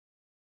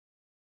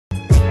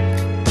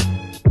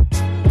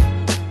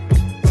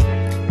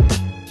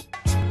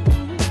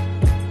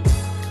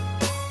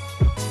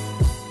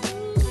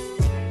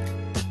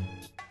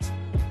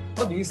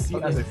you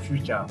see as a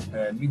future,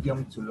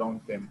 medium to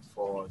long term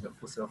for the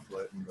fossil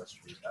fuel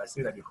industry? I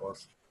say that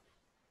because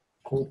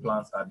coal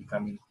plants are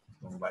becoming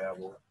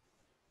non-viable.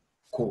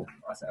 Coal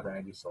as an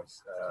energy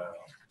source.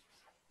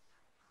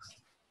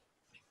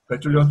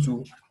 Petroleum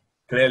too,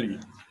 clearly,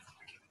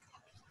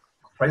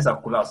 prices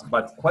have collapsed.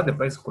 But what the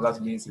price collapse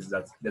means is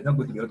that there's not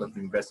going to be a lot of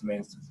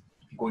investments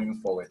going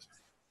forward.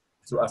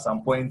 So at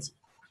some point,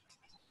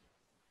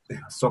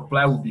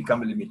 supply will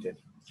become limited.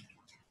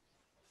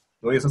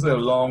 So it's also a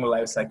long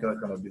life cycle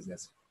kind of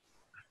business.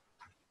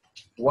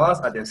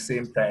 Whilst at the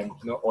same time,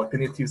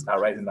 alternatives are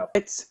rising up.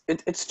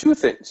 It's two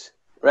things,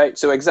 right?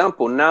 So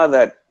example, now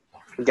that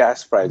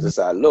gas prices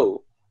are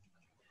low,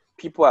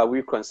 people are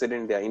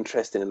reconsidering their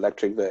interest in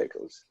electric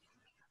vehicles,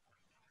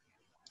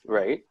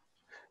 right?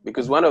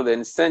 Because one of the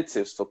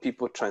incentives for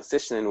people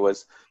transitioning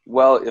was,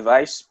 well, if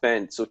I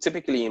spend, so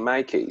typically in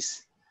my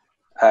case,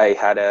 I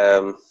had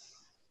a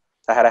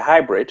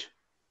hybrid,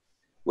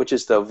 which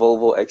is the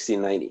Volvo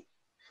XC90.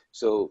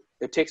 So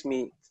it takes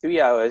me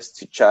 3 hours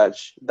to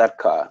charge that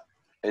car,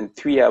 and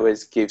 3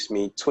 hours gives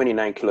me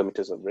 29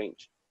 kilometers of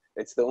range.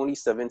 It's the only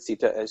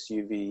 7-seater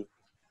SUV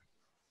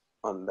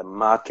on the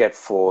market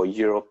for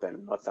Europe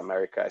and North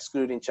America,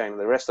 excluding China.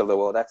 The rest of the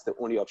world, that's the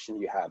only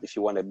option you have. If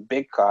you want a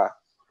big car,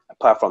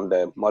 apart from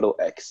the Model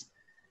X,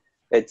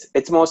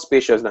 it's more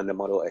spacious than the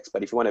Model X.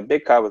 But if you want a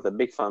big car with a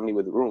big family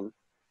with room,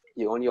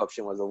 your only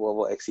option was the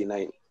Volvo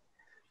XC90.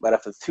 But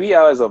after 3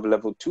 hours of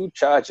level 2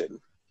 charging,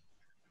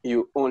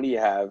 you only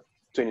have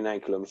 29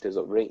 kilometers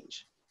of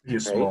range,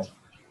 It's right? small.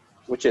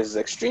 Which is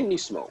extremely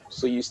small.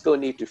 So you still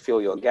need to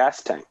fill your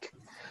gas tank.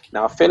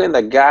 Now, filling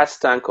the gas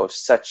tank of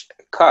such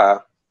a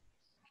car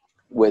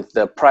with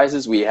the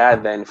prices we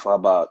had then for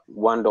about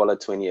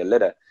 $1.20 a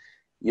liter,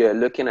 you're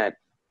looking at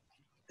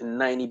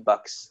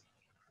 $90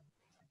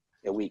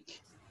 a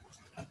week,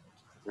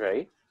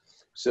 right?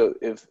 So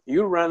if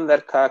you run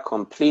that car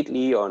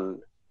completely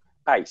on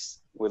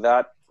ice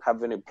without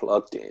having it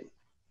plugged in,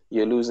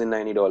 you're losing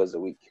 $90 a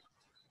week.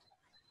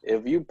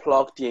 If you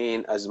plugged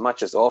in as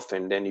much as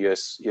often, then you're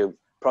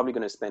probably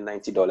going to spend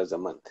 $90 a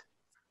month.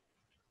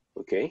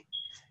 Okay.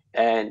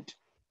 And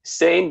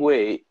same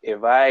way,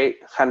 if I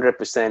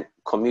 100%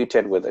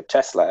 commuted with a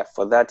Tesla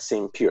for that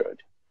same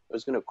period, it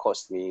was going to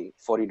cost me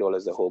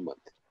 $40 a whole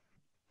month.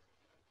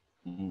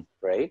 Mm-hmm.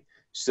 Right.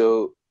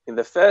 So in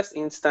the first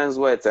instance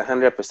where it's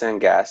 100%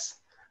 gas,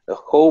 the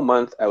whole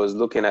month I was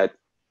looking at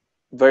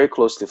very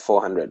close to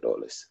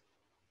 $400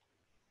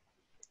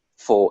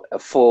 for a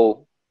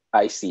full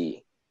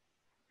ICE.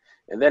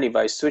 And then if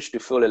I switch to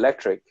full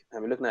electric,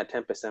 I'm looking at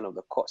 10% of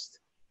the cost,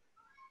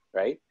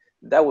 right?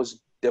 That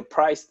was the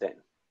price then.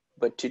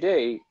 But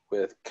today,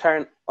 with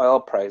current oil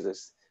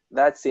prices,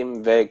 that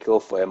same vehicle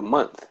for a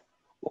month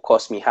will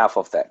cost me half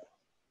of that.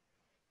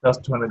 That's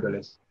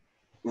 $200.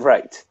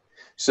 Right.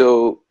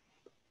 So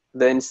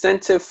the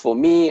incentive for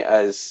me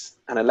as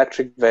an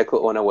electric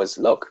vehicle owner was,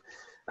 look,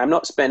 I'm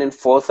not spending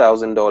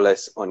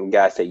 $4,000 on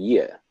gas a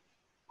year.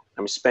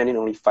 I'm spending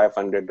only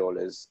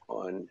 $500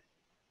 on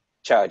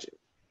charging,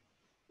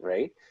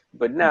 right?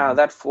 But now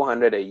that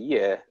 $400 a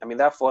year,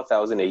 that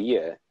 $4,000 a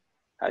year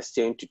has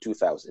changed to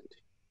 $2,000,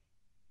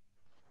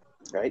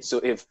 right? So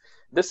if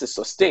this is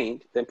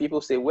sustained, then people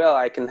say, well,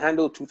 I can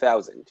handle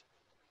 $2,000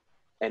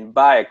 and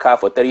buy a car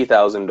for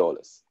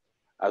 $30,000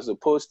 as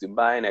opposed to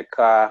buying a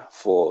car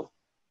for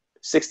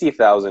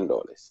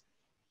 $60,000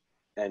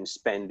 and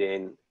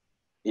spending,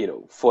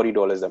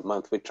 $40 a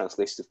month, which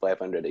translates to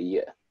 $500 a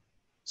year.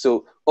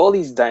 So all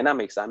these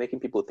dynamics are making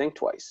people think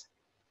twice,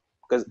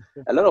 because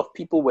a lot of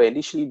people were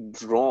initially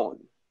drawn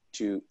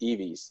to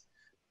EVs.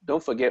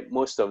 Don't forget,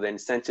 most of the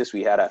incentives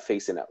we had are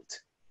phasing out,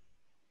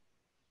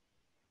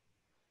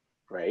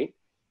 right?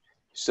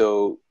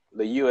 So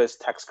the US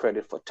tax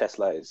credit for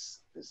Tesla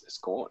is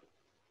gone,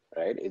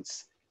 right?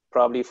 It's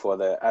probably for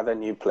the other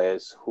new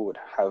players who would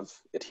have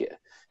it here.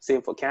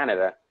 Same for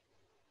Canada.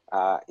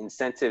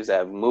 Incentives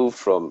have moved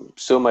from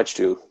so much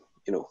to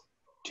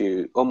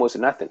almost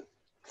nothing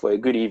for a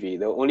good EV.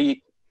 The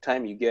only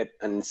time you get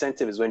an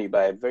incentive is when you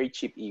buy a very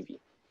cheap EV,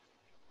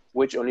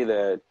 which only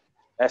the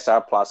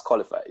SR Plus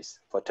qualifies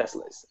for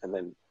Teslas, and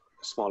then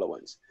smaller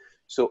ones.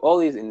 So all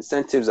these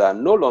incentives are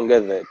no longer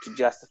there to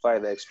justify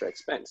the extra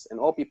expense. And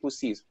all people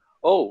see is,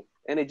 oh,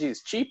 energy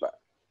is cheaper.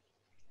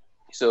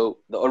 So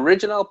the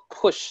original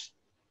push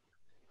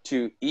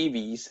to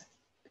EVs,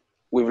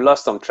 we've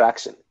lost some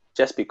traction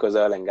just because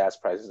oil and gas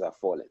prices are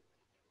falling.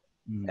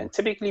 And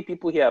typically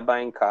people here are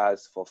buying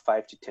cars for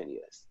 5 to 10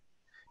 years.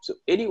 So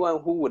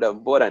anyone who would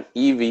have bought an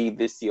EV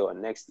this year or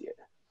next year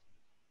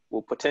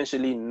will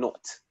potentially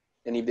not.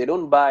 And if they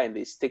don't buy and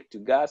they stick to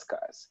gas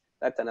cars,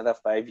 that's another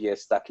 5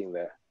 years stuck in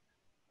the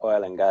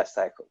oil and gas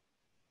cycle.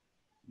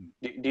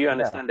 Do you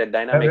understand the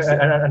dynamics? I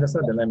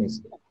understand the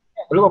dynamics.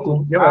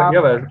 Oluwaku, you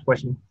have a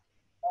question?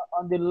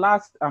 On the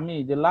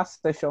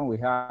last session we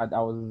had,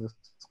 I was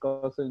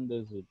discussing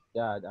this with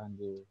Dad and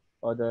the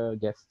other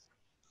guests.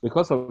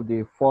 Because of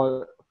the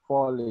fall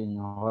in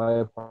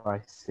oil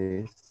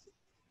prices,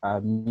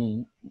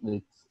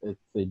 it's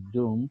a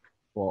doom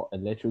for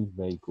electric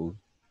vehicles.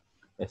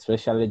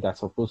 especially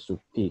that's supposed to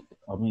peak.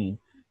 I mean,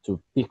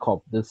 to pick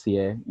up this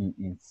year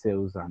in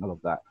sales and all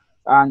of that.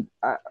 And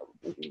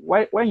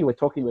when you were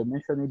talking, you were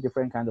mentioning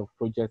different kind of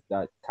projects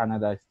that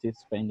Canada is still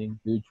spending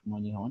huge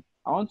money on.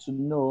 I want to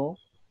know,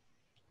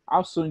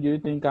 how soon do you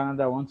think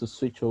Canada wants to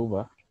switch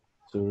over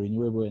to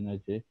renewable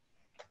energy?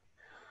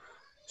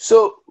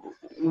 So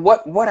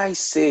what I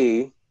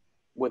say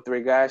with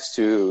regards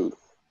to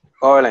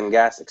oil and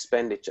gas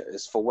expenditure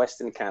is for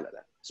Western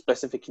Canada,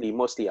 specifically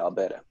mostly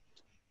Alberta,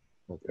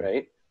 Okay.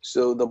 right?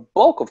 So the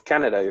bulk of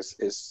Canada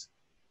is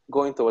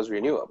going towards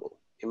renewable.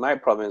 In my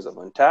province of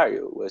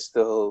Ontario, we're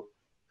still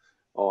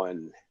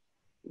on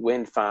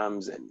wind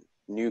farms and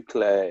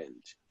nuclear, and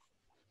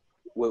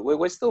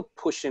we're still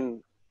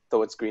pushing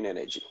towards green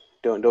energy.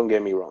 Don't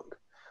get me wrong.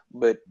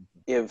 But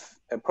if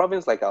a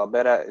province like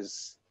Alberta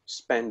is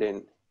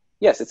spending,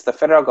 yes, it's the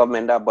federal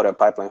government that bought a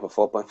pipeline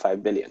for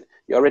 4.5 billion.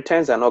 Your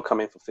returns are not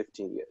coming for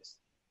 15 years,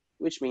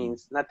 which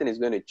means nothing is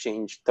going to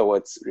change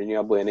towards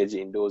renewable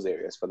energy in those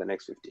areas for the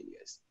next 15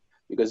 years.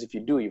 Because if you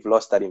do, you've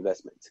lost that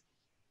investment.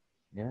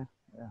 Yeah.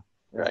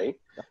 Right?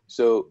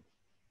 So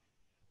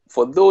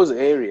for those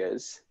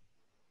areas,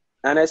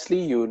 honestly,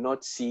 you will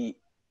not see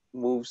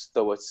moves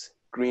towards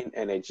green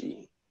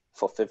energy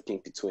for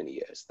 15 to 20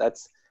 years.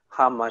 That's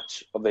how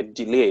much of a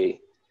delay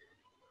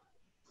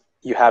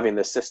you have in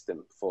the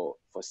system for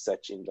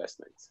such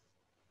investments.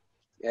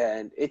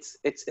 And it's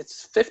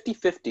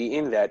 50-50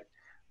 in that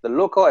the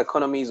local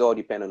economies all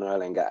depend on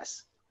oil and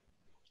gas.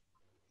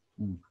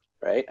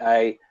 Right?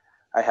 I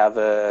have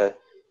a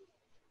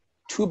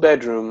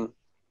 2-bedroom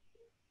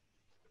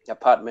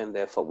apartment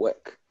there for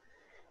work,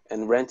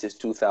 and rent is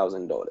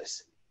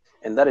 $2,000.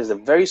 And that is a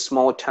very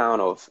small town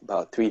of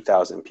about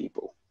 3,000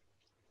 people.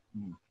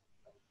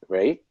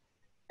 Right?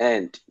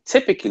 And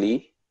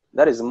typically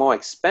that is more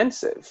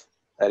expensive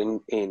than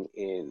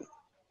in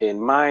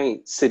my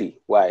city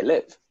where I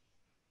live.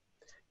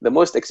 The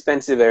most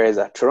expensive areas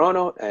are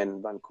Toronto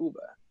and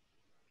Vancouver.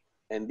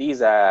 And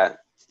these are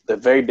the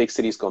very big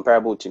cities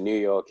comparable to New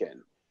York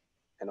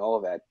and all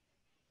of that.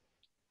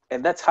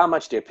 And that's how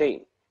much they're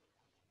paying,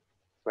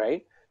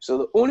 right? So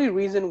the only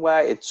reason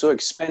why it's so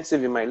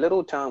expensive in my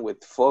little town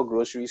with 4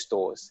 grocery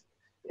stores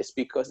is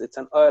because it's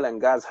an oil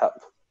and gas hub.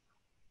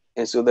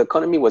 And so the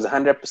economy was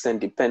 100%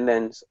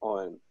 dependent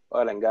on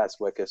oil and gas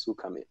workers who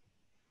come in,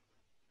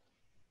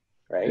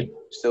 right?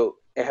 So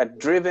it had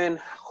driven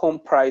home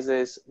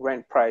prices,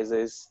 rent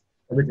prices,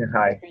 Everything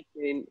high.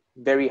 everything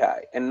very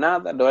high. And now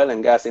that the oil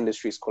and gas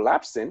industry is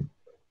collapsing,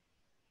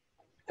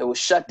 it will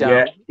shut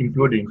down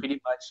including pretty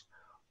much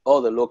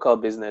all the local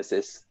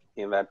businesses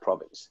in that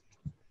province.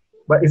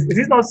 But is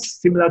it not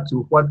similar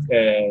to what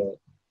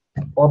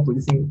all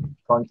producing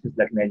countries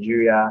like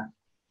Nigeria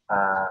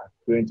are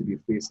going to be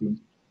facing?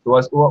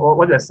 Because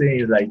what they're saying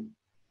is like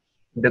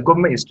the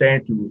government is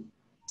trying to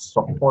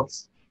support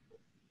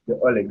the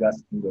oil and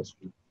gas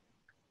industry.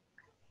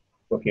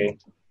 Okay.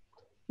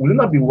 Will it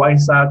not be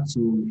wiser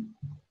to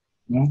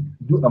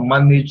do a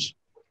managed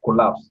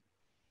collapse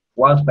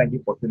while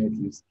finding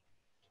opportunities?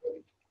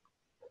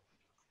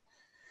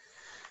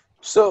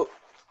 So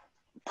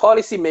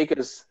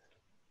policymakers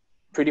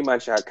pretty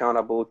much are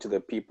accountable to the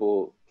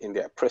people in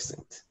their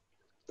precinct.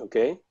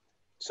 Okay.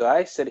 So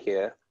I sit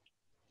here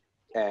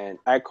and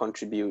I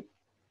contribute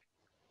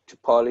to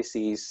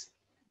policies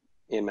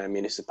in my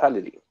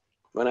municipality.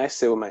 When I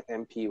sit with my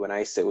MP, when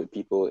I sit with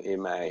people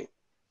in my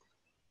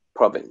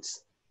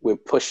province, we're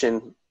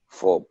pushing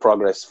for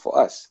progress for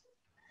us.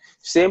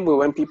 Same way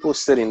when people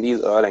sit in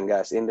these oil and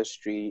gas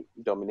industry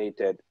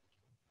dominated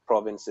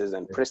provinces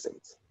and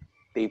precincts,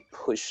 they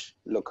push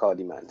local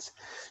demands.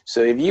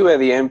 So if you were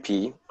the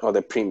MP or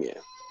the premier,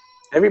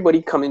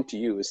 everybody coming to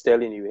you is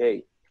telling you,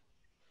 hey,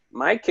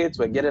 my kids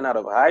were getting out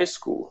of high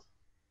school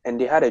and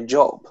they had a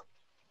job,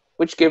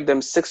 which gave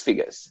them 6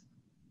 figures,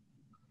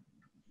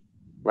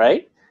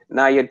 right?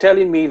 Now you're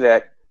telling me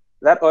that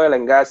oil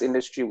and gas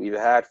industry we've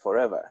had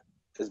forever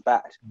is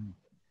bad.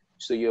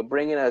 So you're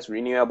bringing us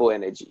renewable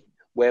energy,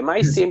 where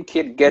my same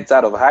kid gets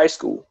out of high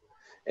school,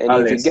 and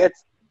if he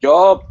gets a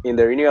job in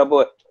the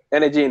renewable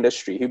energy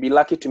industry, he'll be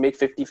lucky to make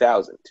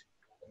 50,000.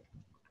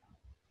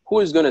 Who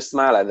is going to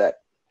smile at that?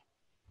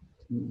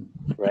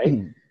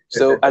 Right?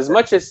 So as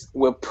much as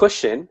we're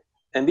pushing,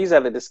 and these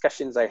are the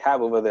discussions I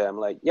have over there, I'm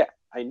like, yeah,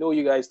 I know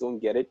you guys don't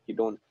get it. You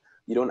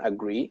don't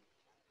agree.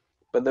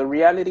 But the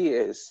reality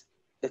is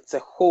it's a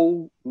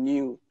whole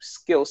new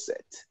skill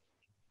set.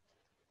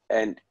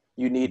 And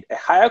you need a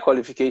higher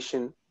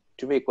qualification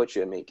to make what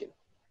you're making.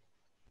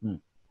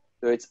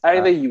 So it's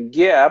either you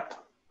gear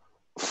up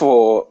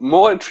for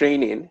more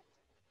training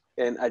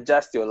and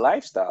adjust your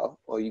lifestyle,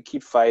 or you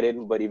keep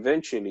fighting, but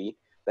eventually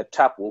the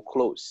tap will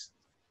close.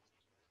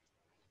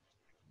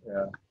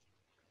 Yeah.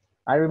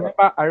 I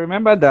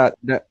remember that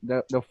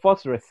the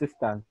first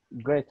resistance,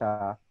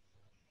 Greta,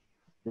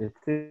 the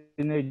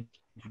teenage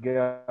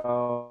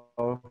girl,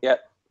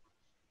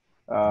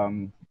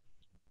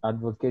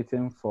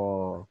 advocating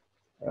for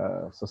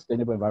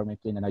sustainable environment,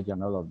 clean energy,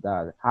 and all of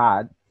that,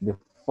 had the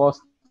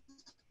first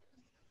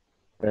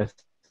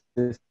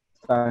resistance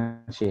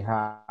she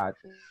had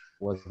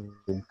was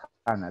in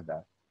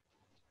Canada,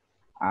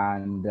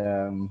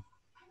 and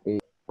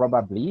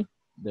probably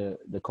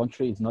the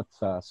country is not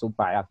so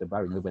biased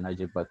about renewable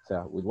energy. But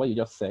with what you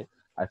just said,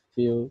 I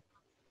feel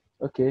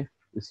okay.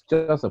 It's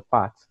just a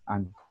part,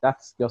 and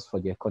that's just for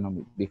the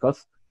economy.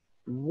 Because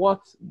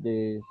what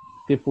the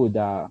people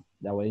that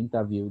were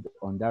interviewed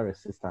on that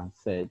resistance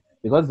said,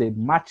 because they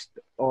matched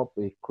up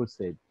a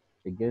crusade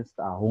against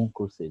our own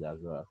crusade as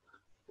well,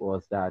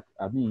 was that,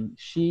 I mean,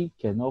 she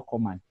cannot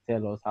come and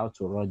tell us how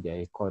to run the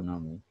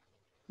economy.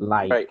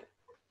 Like, Right.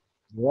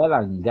 oil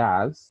and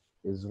gas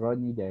is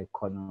running the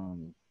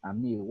economy. I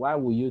mean, why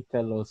will you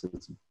tell us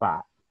it's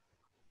bad?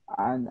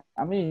 And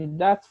I mean,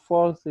 that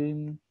falls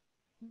in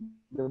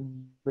the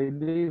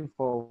belief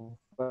of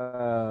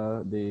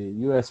the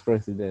US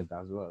president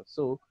as well.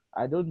 So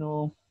I don't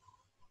know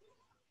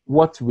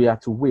what we are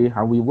to weigh.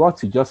 Are we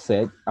what you just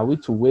said? Are we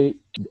to weigh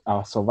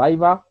our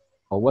survival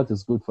or what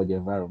is good for the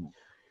environment?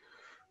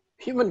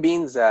 Human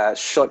beings are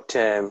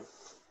short-term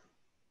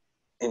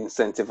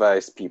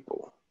incentivized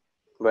people,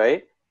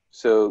 right?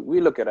 So we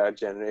look at our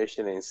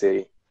generation and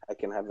say, I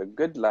can have a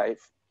good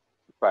life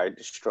by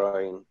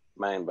destroying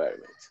my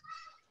environment.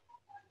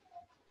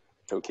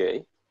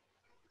 Okay.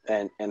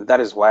 And that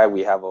is why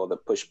we have all the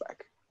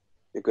pushback.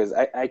 Because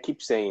I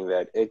keep saying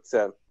that it's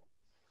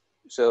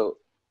so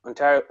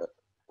Ontario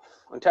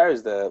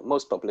is the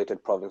most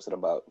populated province at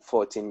about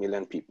 14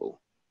 million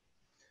people.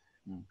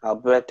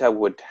 Alberta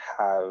would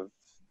have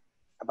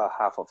about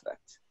half of that,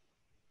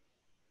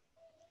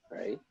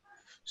 right?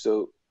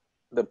 So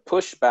the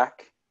pushback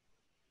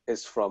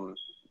is from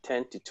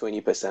 10 to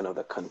 20% of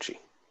the country.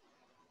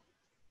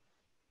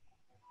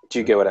 Do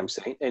you get what I'm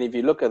saying? And if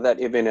you look at that,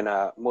 even in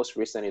our most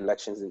recent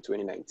elections in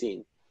 2019,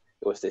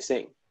 it was the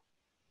same,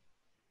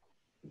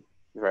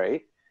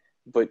 right?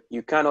 But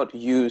you cannot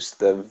use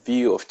the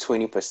view of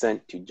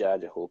 20% to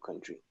judge a whole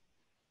country.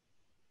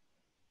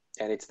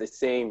 And it's the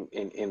same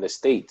in the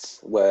States,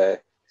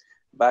 where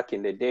back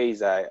in the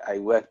days I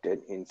worked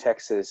in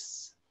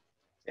Texas,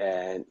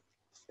 and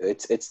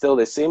it's still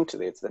the same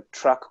today. It's the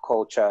truck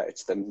culture,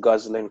 it's the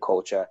guzzling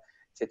culture.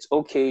 It's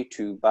okay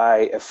to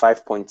buy a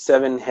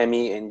 5.7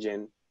 Hemi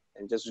engine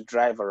and just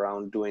drive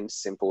around doing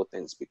simple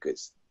things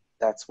because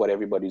that's what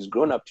everybody's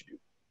grown up to do.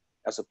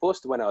 As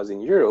opposed to when I was in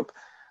Europe,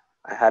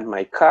 I had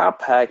my car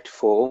packed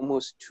for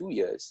almost 2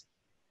 years,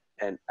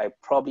 and I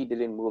probably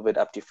didn't move it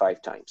up to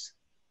 5 times.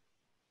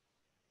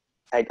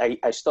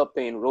 I stopped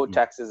paying road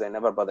taxes. I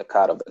never bought the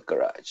car out of the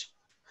garage,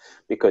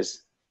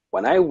 because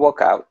when I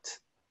walk out,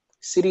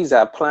 cities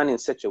are planned in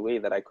such a way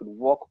that I could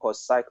walk or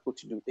cycle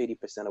to do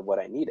 80% of what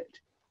I needed.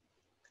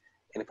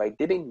 And if I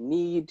didn't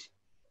need,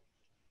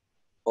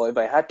 or if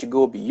I had to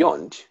go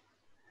beyond,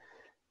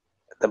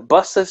 the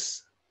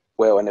buses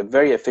were on a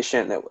very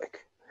efficient network.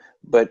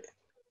 But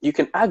you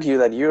can argue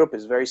that Europe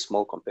is very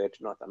small compared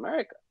to North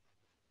America.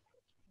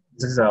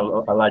 This is a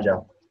larger.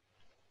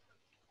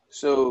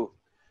 So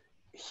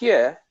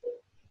here,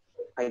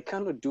 I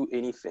cannot do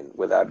anything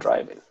without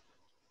driving,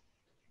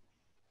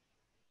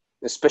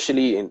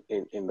 especially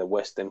in the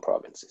Western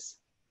provinces,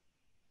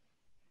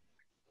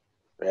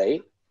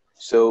 right?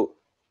 So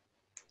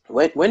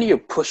when you're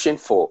pushing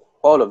for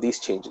all of these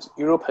changes,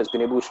 Europe has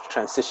been able to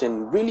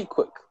transition really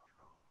quick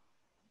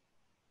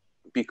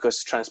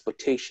because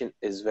transportation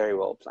is very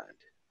well planned.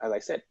 As I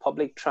said,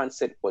 public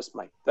transit was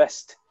my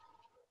best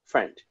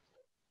friend.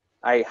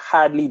 I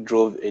hardly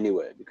drove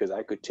anywhere because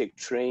I could take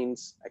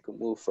trains. I could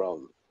move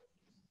from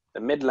the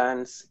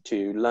Midlands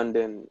to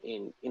London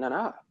in an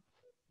hour.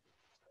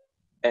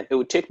 And it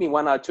would take me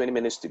 1 hour, 20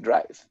 minutes to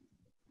drive.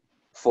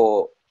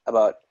 For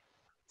about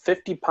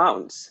 50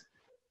 pounds,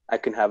 I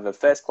can have a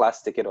first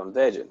class ticket on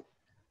Virgin.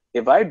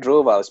 If I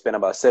drove, I would spend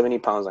about 70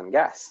 pounds on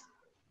gas.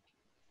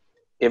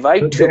 If I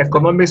took the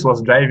economics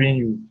was driving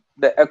you.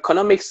 The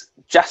economics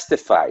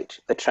justified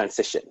the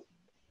transition,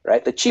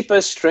 right? The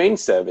cheapest train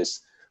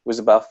service was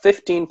about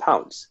 15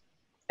 pounds.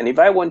 And if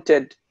I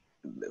wanted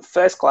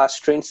first class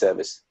train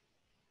service,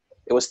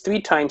 it was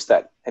 3 times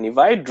that. And if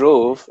I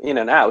drove in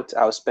and out,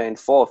 I would spend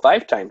 4 or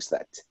 5 times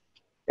that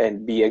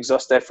and be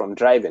exhausted from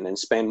driving and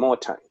spend more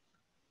time,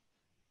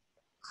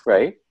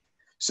 right?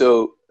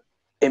 So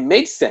it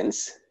made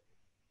sense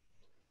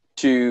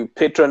to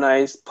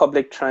patronize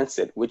public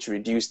transit, which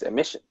reduced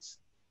emissions,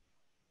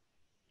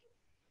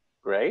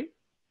 right?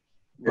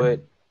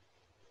 But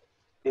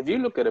if you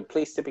look at a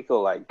place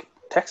typical like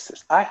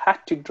Texas, I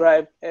had to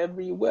drive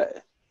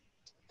everywhere.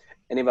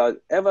 And if I was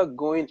ever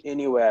going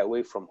anywhere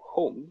away from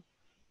home,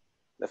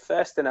 the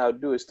first thing I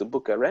would do is to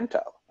book a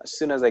rental. As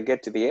soon as I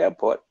get to the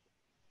airport,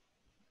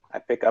 I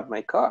pick up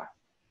my car.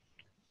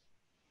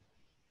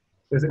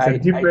 It's a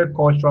different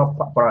cultural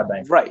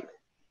paradigm. Right,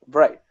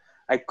 right.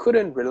 I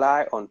couldn't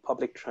rely on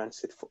public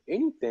transit for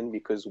anything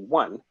because,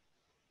 one,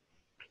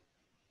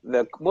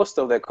 most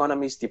of the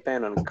economies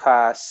depend on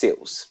car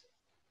sales.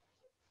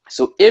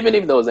 So even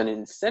if there was an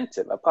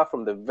incentive, apart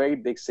from the very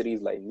big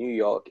cities like New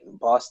York and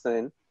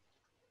Boston,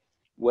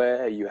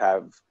 where you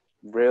have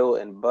rail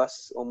and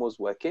bus almost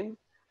working,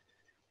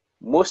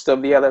 most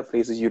of the other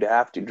places you'd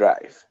have to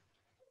drive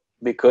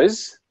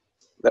because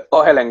the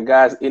oil and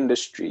gas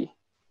industry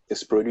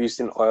is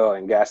producing oil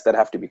and gas that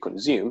have to be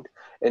consumed.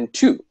 And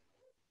two,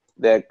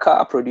 the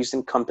car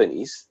producing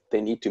companies,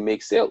 they need to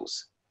make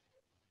sales.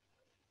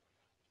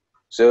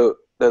 So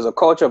there's a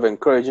culture of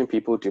encouraging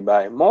people to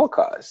buy more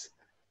cars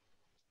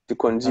to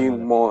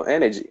consume more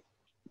energy,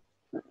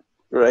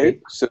 right?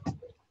 Okay. So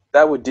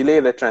that would delay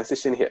the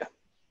transition here.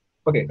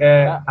 Okay.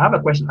 I have a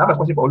question. I have a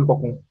question for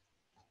Olukokun.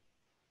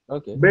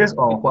 Okay. Based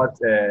on what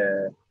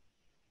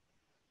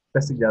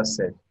Percy just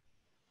said,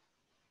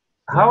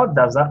 how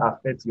does that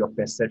affect your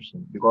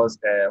perception? Because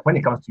when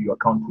it comes to your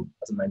country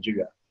as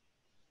Nigeria,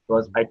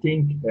 because I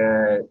think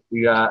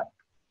you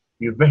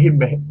very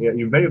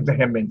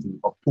vehemently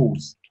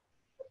oppose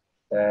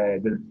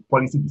the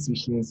policy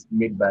decisions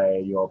made by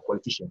your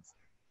politicians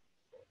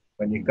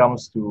when it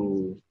comes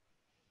to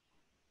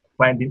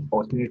finding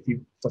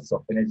alternative sources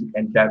of energy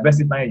and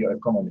diversifying your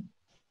economy.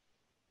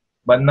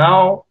 But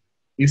now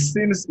it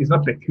seems it's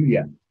not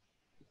peculiar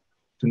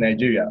to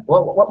Nigeria.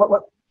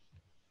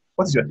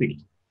 What is your take?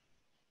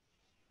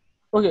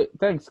 Okay,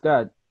 thanks,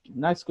 God.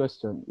 Nice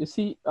question. You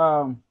see,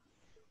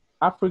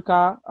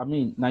 Africa, I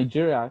mean,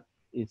 Nigeria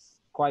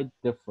is quite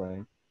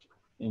different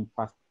in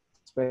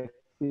perspective,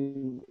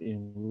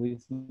 in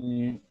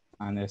reasoning,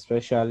 and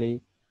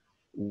especially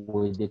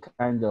with the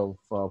kind of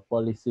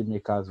policy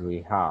makers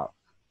we have.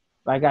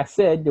 Like I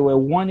said, they were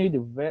warning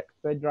the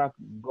federal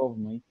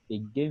government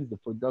against the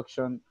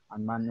production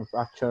and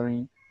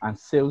manufacturing and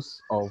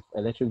sales of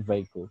electric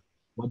vehicles,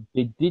 but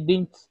they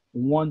didn't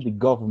warn the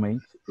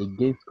government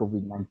against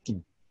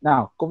COVID-19.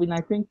 Now,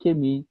 COVID-19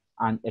 came in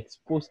and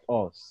exposed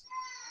us.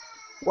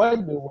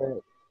 When they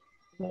were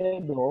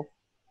scared off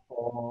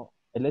for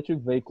electric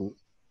vehicles,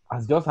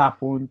 has just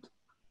happened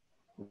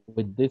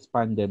with this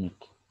pandemic.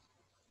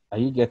 Are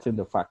you getting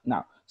the fact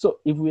now? So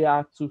if we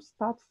are to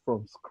start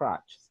from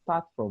scratch,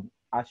 start from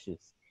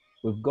ashes,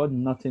 we've got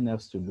nothing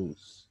else to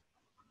lose.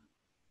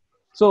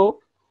 So,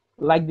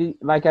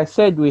 like I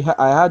said,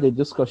 I had a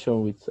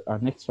discussion with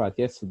an expert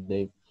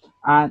yesterday,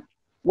 and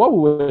what we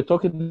were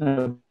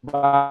talking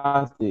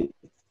about is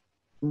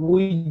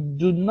we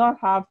do not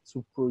have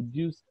to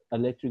produce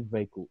electric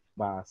vehicle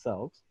by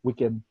ourselves. We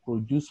can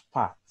produce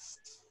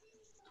parts.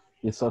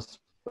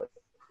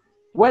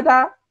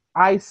 Whether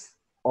ICE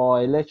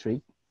or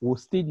electric, we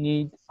still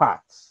need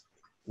parts.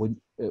 We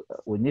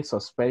need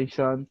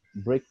suspension,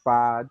 brake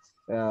pads,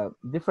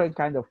 different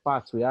kind of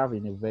parts we have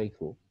in a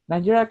vehicle.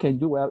 Nigeria can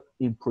do well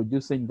in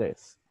producing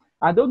this.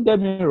 And don't get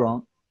me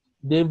wrong,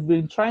 they've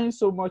been trying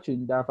so much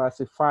in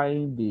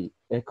diversifying the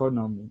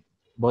economy,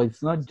 but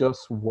it's not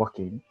just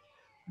working.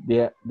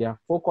 They are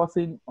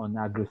focusing on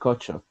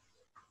agriculture.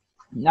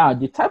 Now,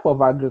 the type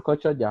of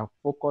agriculture they are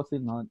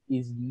focusing on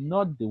is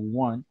not the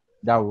one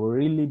that will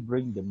really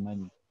bring the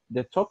money.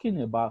 They're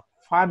talking about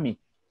farming.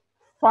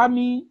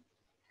 Farming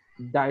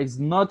that is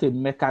not a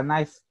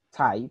mechanized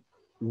type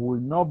will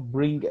not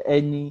bring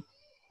any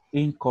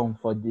income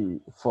for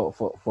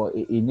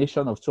a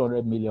nation of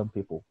 200 million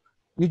people.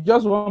 You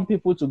just want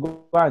people to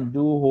go and do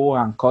hoe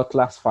and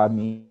cutlass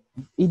farming.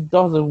 It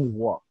doesn't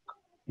work.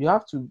 It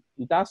has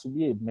to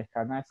be a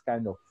mechanized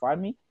kind of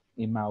farming,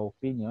 in my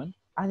opinion.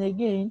 And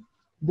again,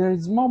 there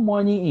is more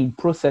money in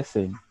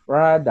processing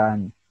rather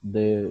than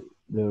the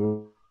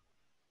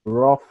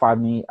raw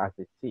farming as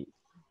it is.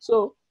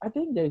 So I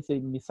think there is a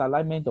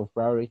misalignment of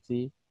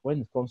priority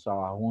when it comes to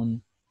our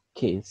own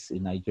case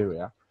in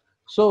Nigeria.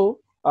 So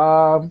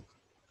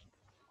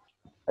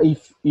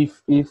if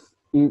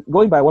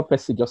going by what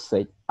Percy just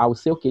said, I would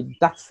say, okay,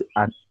 that's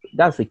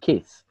the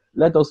case.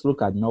 Let us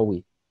look at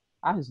Norway.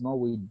 How is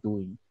Norway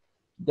doing?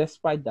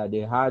 Despite that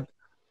they had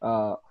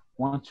 $1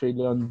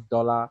 trillion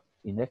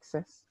in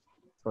excess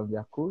from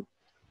their crude.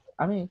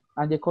 I mean,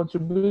 and they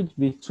contribute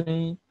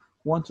between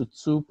 1 to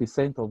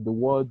 2% of the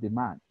world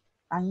demand.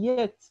 And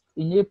yet,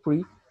 in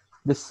April,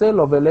 the sale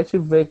of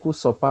electric vehicles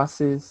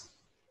surpasses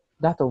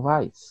that of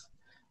ICE.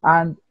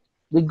 And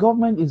the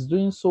government is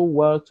doing so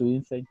well to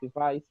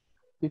incentivize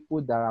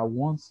people that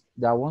wants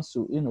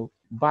to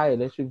buy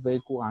electric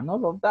vehicle and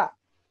all of that.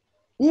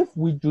 If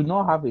we do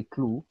not have a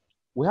clue,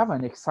 we have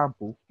an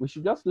example, we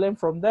should just learn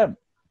from them.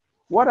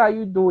 What are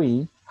you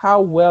doing?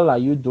 How well are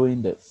you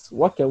doing this?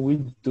 What can we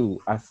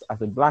do as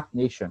a Black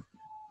nation?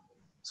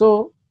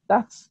 So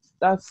that's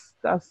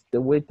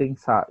the way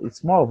things are.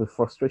 It's more of a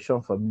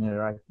frustration for me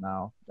right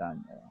now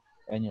than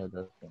any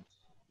other thing.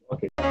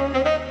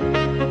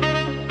 Okay.